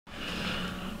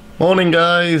Morning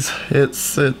guys,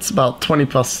 it's about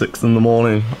 6:20 in the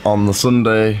morning on the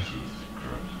Sunday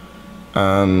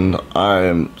and I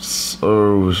am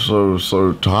so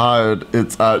tired.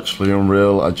 It's actually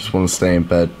unreal. I just want to stay in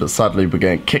bed, but sadly we're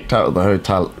getting kicked out of the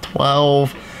hotel at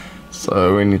 12,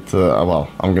 so we need to,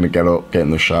 well, I'm gonna get up, get in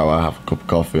the shower, have a cup of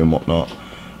coffee and whatnot,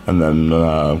 and then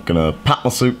I'm gonna pack my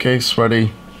suitcase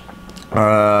ready.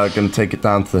 Gonna take it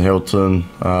down to the Hilton,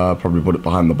 probably put it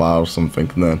behind the bar or something,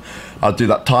 and then I'll do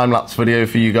that time-lapse video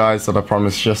for you guys that I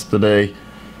promised yesterday.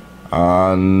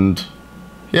 And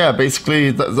yeah,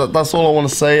 basically that's all I want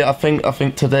to say. I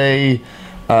think today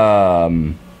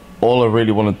all I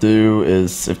really want to do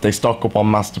is, if they stock up on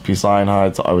Masterpiece iron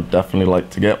hides, I would definitely like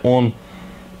to get one,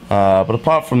 but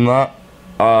apart from that,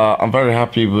 I'm very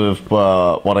happy with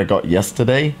what I got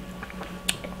yesterday,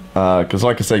 because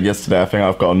like I said yesterday, I think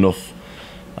I've got enough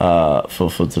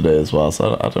for today as well,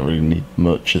 so I don't really need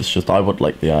much. It's just I would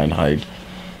like the iron hide,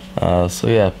 so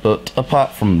yeah. But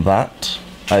apart from that,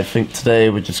 I think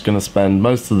today we're just gonna spend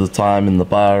most of the time in the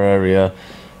bar area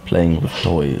playing with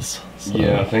toys. So.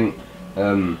 Yeah, I think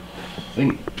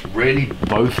really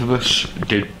both of us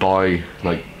did buy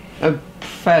like a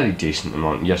fairly decent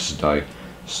amount yesterday,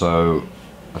 so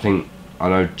I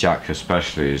know Jack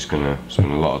especially is gonna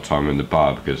spend a lot of time in the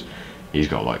bar because he's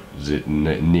got like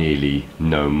nearly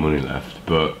no money left.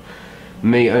 But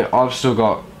me, I've still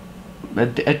got a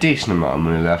decent amount of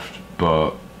money left,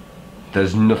 but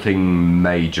there's nothing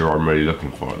major I'm really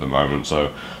looking for at the moment,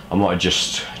 so I might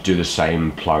just do the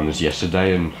same plan as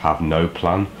yesterday and have no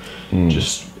plan.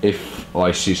 Just if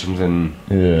I see something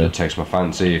that takes my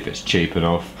fancy, if it's cheap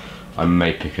enough, I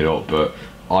may pick it up, but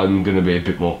I'm going to be a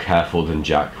bit more careful than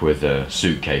Jack with a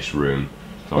suitcase room,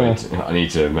 so I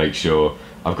need to make sure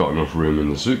I've got enough room in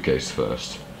the suitcase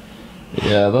first.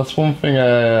 Yeah, that's one thing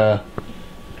I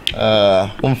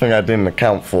didn't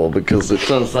account for, because it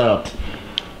turns out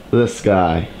this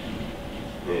guy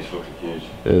he's fucking huge.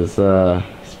 Is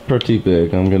it's pretty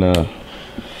big. I'm gonna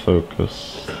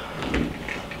focus.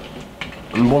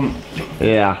 And one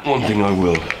thing I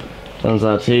will. Turns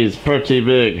out he's pretty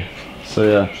big. So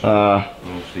yeah.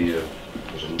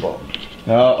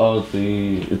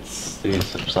 It's the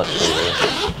zips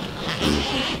actually.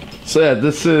 So yeah,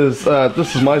 this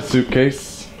is my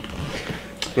suitcase.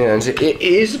 Yeah, and it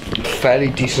is fairly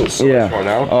decent size right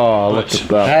now. Oh, look at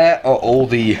that. There are all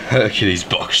the Hercules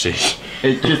boxes.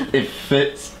 It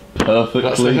fits perfectly.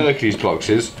 That's the Hercules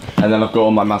boxes. And then I've got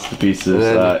all my masterpieces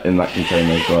in that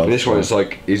container as well. This one is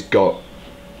like,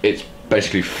 it's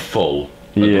basically full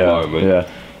at the moment. Yeah.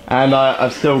 And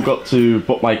I've still got to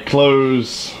put my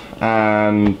clothes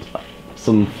and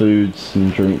some foods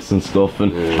and drinks and stuff,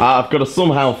 and I've got to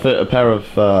somehow fit a pair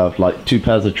of like 2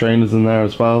 pairs of trainers in there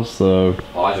as well, so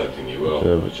I don't think you will.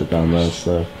 Yeah, which are down there,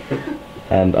 so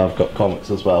and I've got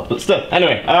comics as well, but still,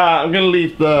 anyway, I'm gonna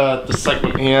leave the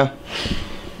segment here,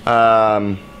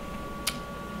 so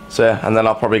yeah, and then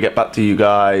I'll probably get back to you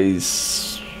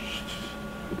guys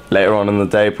later on in the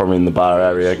day, probably in the bar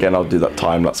area again. I'll do that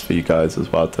time lapse for you guys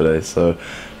as well today, so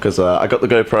because I got the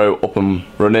GoPro up and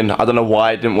running. I don't know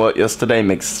why it didn't work yesterday. It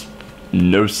makes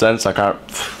no sense. I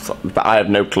have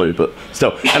no clue, but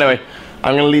still. Anyway,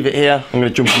 I'm gonna leave it here. I'm gonna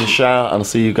jump in the shower and I'll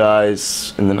see you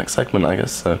guys in the next segment, I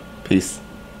guess. So peace.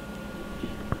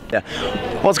 Yeah,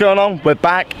 what's going on? We're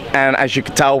back, and as you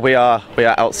can tell, we are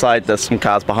outside. There's some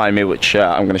cars behind me, which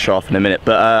I'm going to show off in a minute.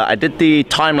 But I did the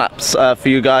time lapse for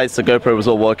you guys. The GoPro was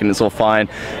all working; it's all fine.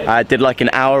 I did like an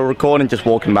hour recording, just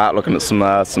walking about, looking at some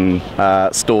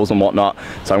stores and whatnot.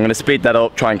 So I'm going to speed that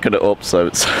up, try and cut it up, so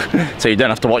it's so you don't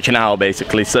have to watch an hour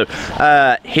basically. So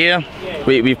here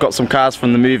we've got some cars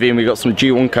from the movie, and we've got some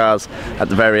G1 cars at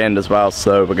the very end as well.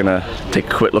 So we're going to take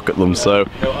a quick look at them. So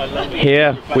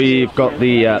here we've got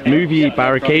the movie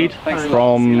Barricade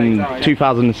from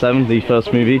 2007, the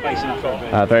first movie.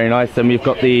 Very nice. Then we've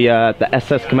got the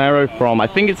SS Camaro from, I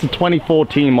think it's a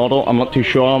 2014 model. I'm not too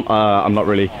sure. I'm not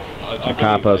really a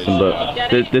car person, but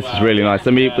this is really nice.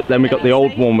 Then we got the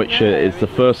old one, which is the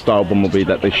first style bumblebee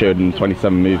that they showed in the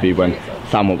 27 movie when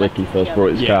Sam Witwicky first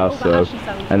brought his car. So,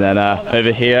 and then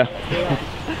over here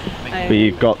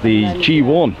we've got the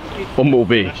G1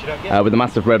 Bumblebee with a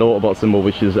massive red Autobot symbol,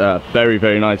 which is very,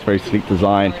 very nice, very sleek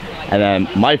design. And then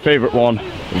my favorite one,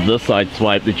 the side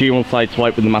swipe, the G1 side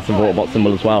swipe with the massive Autobot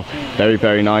symbol as well. Very,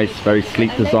 very nice, very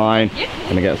sleek design.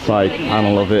 Gonna get a side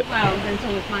panel of it.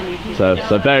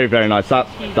 So very, very nice.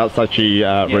 That's actually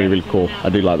really, really cool. I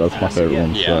do like that. That's my favourite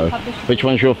one. So, which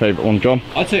one's your favourite one, John?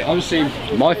 I'd say honestly,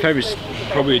 my favourite's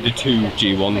probably the two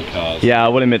G1 cars. Yeah, I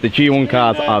will admit the G1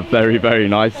 cars are very, very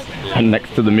nice, and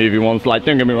next to the movie ones. Like,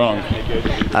 don't get me wrong,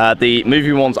 the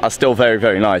movie ones are still very,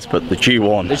 very nice, but the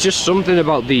G1. There's just something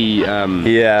about the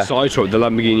side truck, the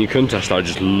Lamborghini Countach, I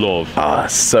just love. Ah,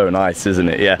 so nice, isn't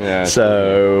it? Yeah.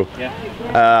 So.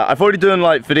 I've already done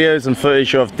like videos and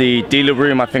footage of the dealer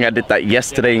room. I think I did that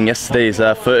yesterday in yesterday's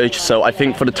footage. So I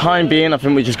think for the time being, I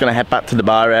think we're just going to head back to the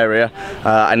bar area.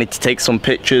 I need to take some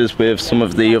pictures with some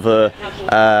of the other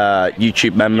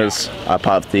YouTube members,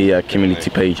 part of the community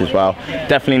page as well.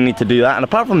 Definitely need to do that. And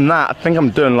apart from that, I think I'm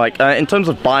done. Like in terms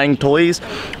of buying toys,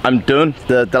 I'm done.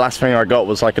 The last thing I got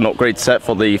was like an upgrade set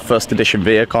for the first edition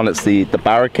vehicle. It's the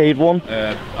barricade one.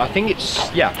 I think it's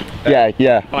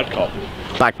Bad Cop.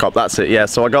 Bad Cop, that's it. Yeah,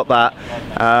 so I got that.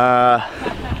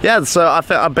 Yeah, so I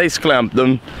think I'm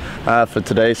done for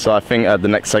today. So I think the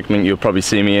next segment you'll probably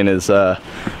see me in is either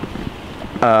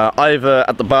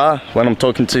at the bar when I'm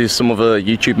talking to some other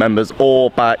YouTube members,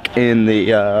 or back in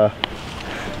the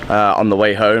on the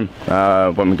way home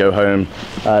when we go home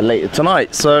later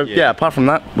tonight. So yeah, apart from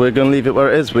that, we're going to leave it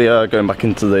where it is. We are going back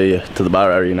into the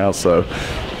bar area now. So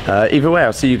either way,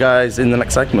 I'll see you guys in the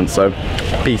next segment. So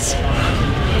peace.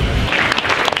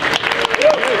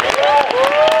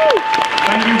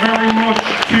 Thank you very much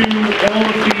to all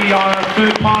of the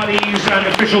third parties and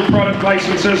official product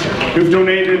licenses who've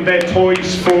donated their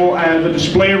toys for the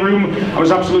display room. That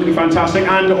was absolutely fantastic.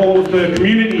 And all of the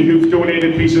community who've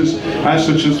donated pieces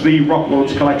such as the Rock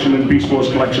Lords collection and Beast Wars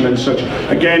collection and such.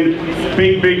 Again,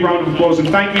 big round of applause, and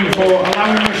thank you for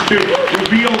allowing us to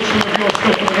reveal some of your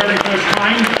stuff for the very first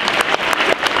time.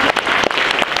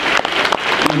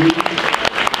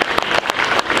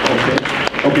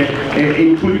 Okay,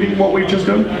 including what we've just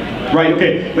done? Right,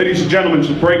 okay, ladies and gentlemen,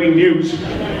 some breaking news.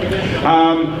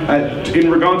 In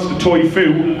regards to Toy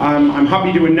Foo, I'm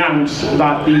happy to announce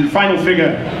that the final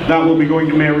figure that will be going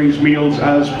to Mary's Meals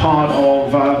as part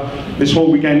of this whole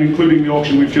weekend, including the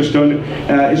auction we've just done,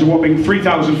 is a whopping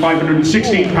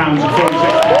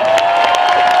 £3,516.46.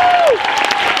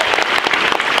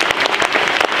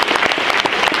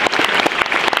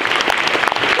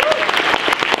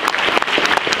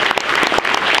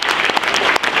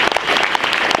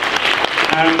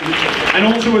 And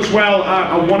also as well,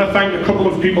 I want to thank a couple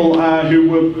of people who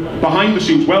were behind the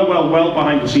scenes, well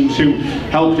behind the scenes, who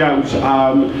helped out.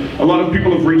 A lot of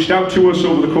people have reached out to us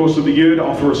over the course of the year to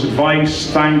offer us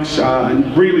advice, thanks,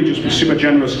 and really just be super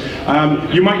generous.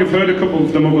 You might have heard a couple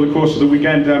of them over the course of the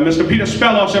weekend. Mr. Peter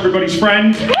Spellos, everybody's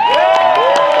friend.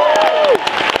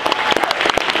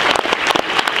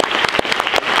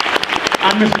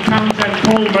 And Mr. Townsend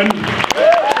Coleman.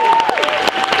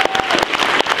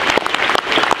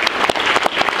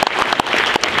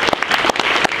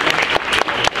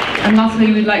 And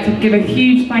lastly, we'd like to give a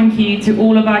huge thank you to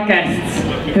all of our guests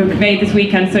who have made this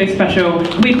weekend so special.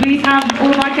 Can we please have all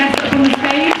of our guests up on the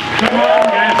stage? Come on,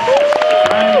 guests.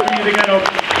 Time for you to get up.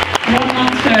 One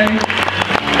last show.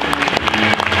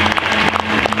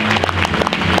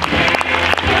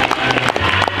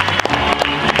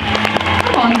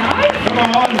 Come on, guys. Come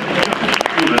on.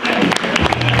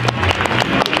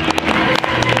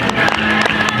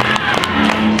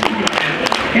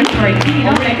 It's very keen,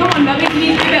 aren't they? Come on, Bubby, you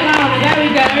need to be a bit louder. There we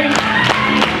go.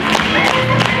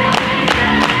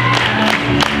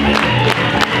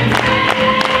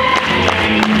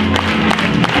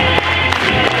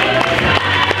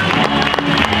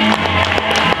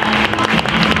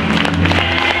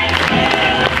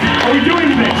 Are we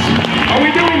doing this? Are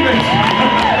we doing this?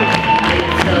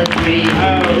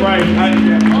 Right.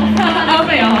 Oh,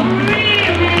 they are.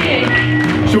 Really?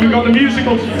 So we've got the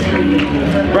musicals.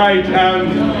 Right.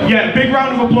 Yeah, big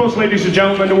round of applause, ladies and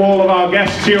gentlemen, to all of our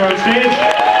guests here on stage.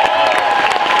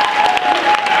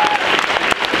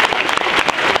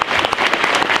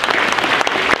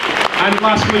 And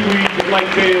lastly, we'd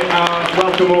like to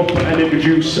welcome up and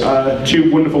introduce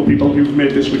two wonderful people who've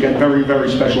made this weekend very, very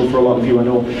special for a lot of you, I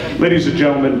know. Ladies and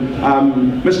gentlemen,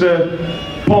 Mr.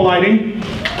 Paul Lighting.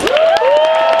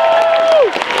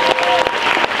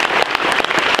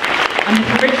 And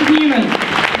Mr. Richard Newman.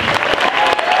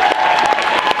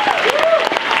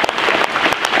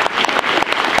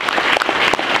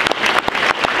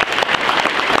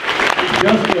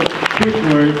 Just a quick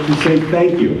word to say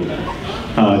thank you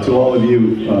to all of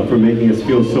you for making us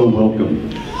feel so welcome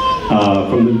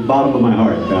from the bottom of my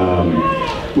heart.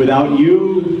 Without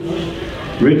you,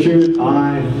 Richard,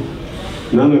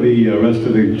 none of the rest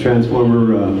of the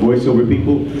Transformer voiceover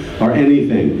people are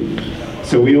anything.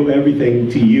 So we owe everything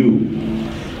to you.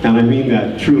 And I mean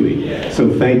that truly. So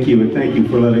thank you, and thank you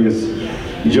for letting us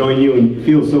join you and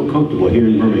feel so comfortable here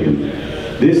in Birmingham.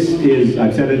 This is,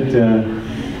 I've said it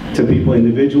to people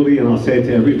individually, and I'll say it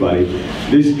to everybody,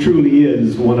 this truly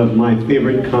is one of my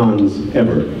favorite cons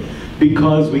ever,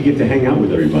 because we get to hang out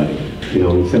with everybody, you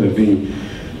know, instead of being,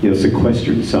 you know,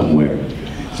 sequestered somewhere.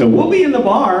 So we'll be in the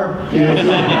bar. You know,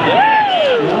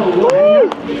 we'll hang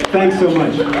out. Thanks so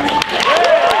much.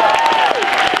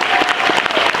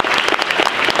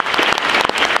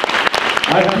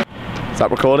 Is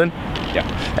that recording? Yeah.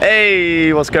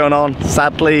 Hey, what's going on?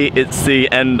 Sadly, it's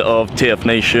the end of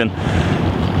TFNation.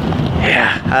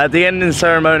 Yeah, at the ending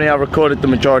ceremony I recorded the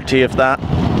majority of that,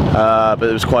 but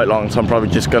it was quite long, so I'm probably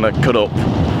just gonna cut up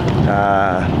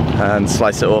and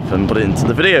slice it up and put it into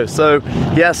the video. So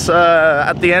yes,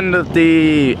 at the end of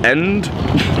the end,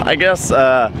 I guess,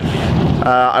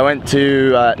 I went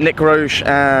to Nick Roche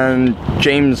and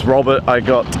James Robert. I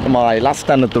got my Last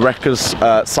Stand of the Wreckers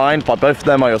signed by both of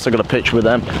them. I also got a picture with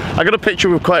them. I got a picture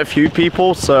with quite a few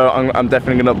people, so I'm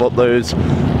definitely going to put those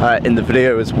in the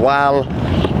video as well.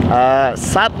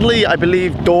 Sadly, I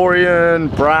believe Dorian,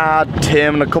 Brad,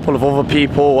 Tim and a couple of other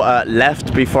people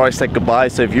left before I said goodbye.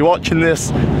 So if you're watching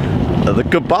this, the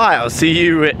goodbye, I'll see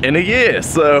you in a year.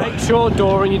 So make sure,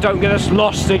 Dorian, you don't get us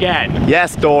lost again.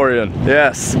 Yes, Dorian,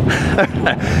 yes.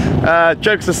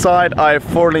 Jokes aside, I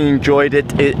thoroughly enjoyed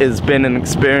it. It has been an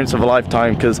experience of a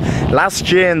lifetime, because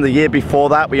last year and the year before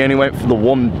that we only went for the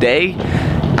one day,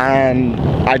 and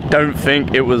I don't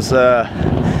think it was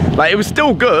like, it was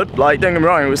still good, like, don't get me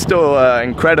wrong, it was still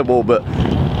incredible, but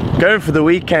going for the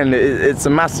weekend, it's a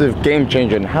massive game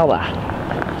changer. And how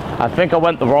I think I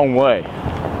went the wrong way.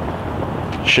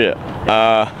 Shit.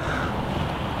 Yeah,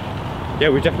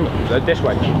 we definitely this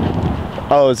way.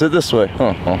 Oh, is it this way?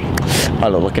 Oh, I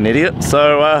look like an idiot.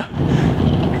 So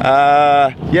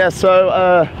yeah, so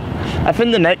I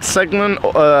think the next segment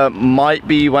might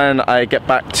be when I get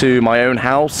back to my own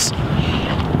house,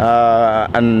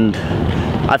 and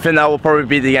I think that will probably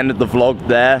be the end of the vlog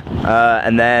there,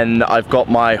 and then I've got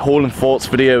my haul and thoughts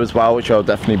video as well, which I'll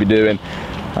definitely be doing.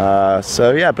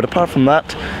 So yeah, but apart from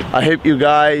that, I hope you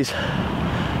guys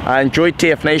enjoyed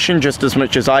TFNation just as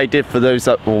much as I did. For those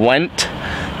that went,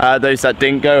 those that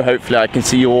didn't go, hopefully I can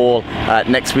see you all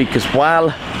next week as well.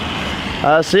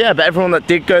 So yeah, but everyone that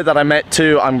did go, that I met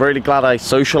too, I'm really glad I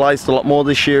socialized a lot more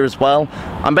this year as well.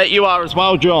 I bet you are as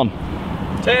well, John.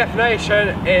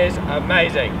 TFNation is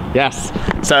amazing. Yes.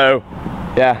 So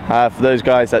yeah, for those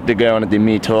guys that did go on and did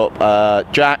meet up,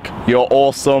 Jack, you're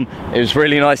awesome. It was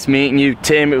really nice meeting you.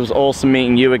 Tim, it was awesome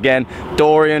meeting you again.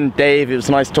 Dorian, Dave, it was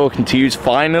nice talking to you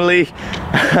finally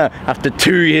after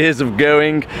 2 years of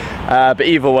going. But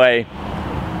either way,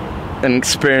 an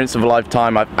experience of a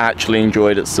lifetime. I've actually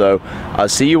enjoyed it. So I'll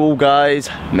see you all guys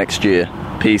next year.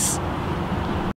 Peace.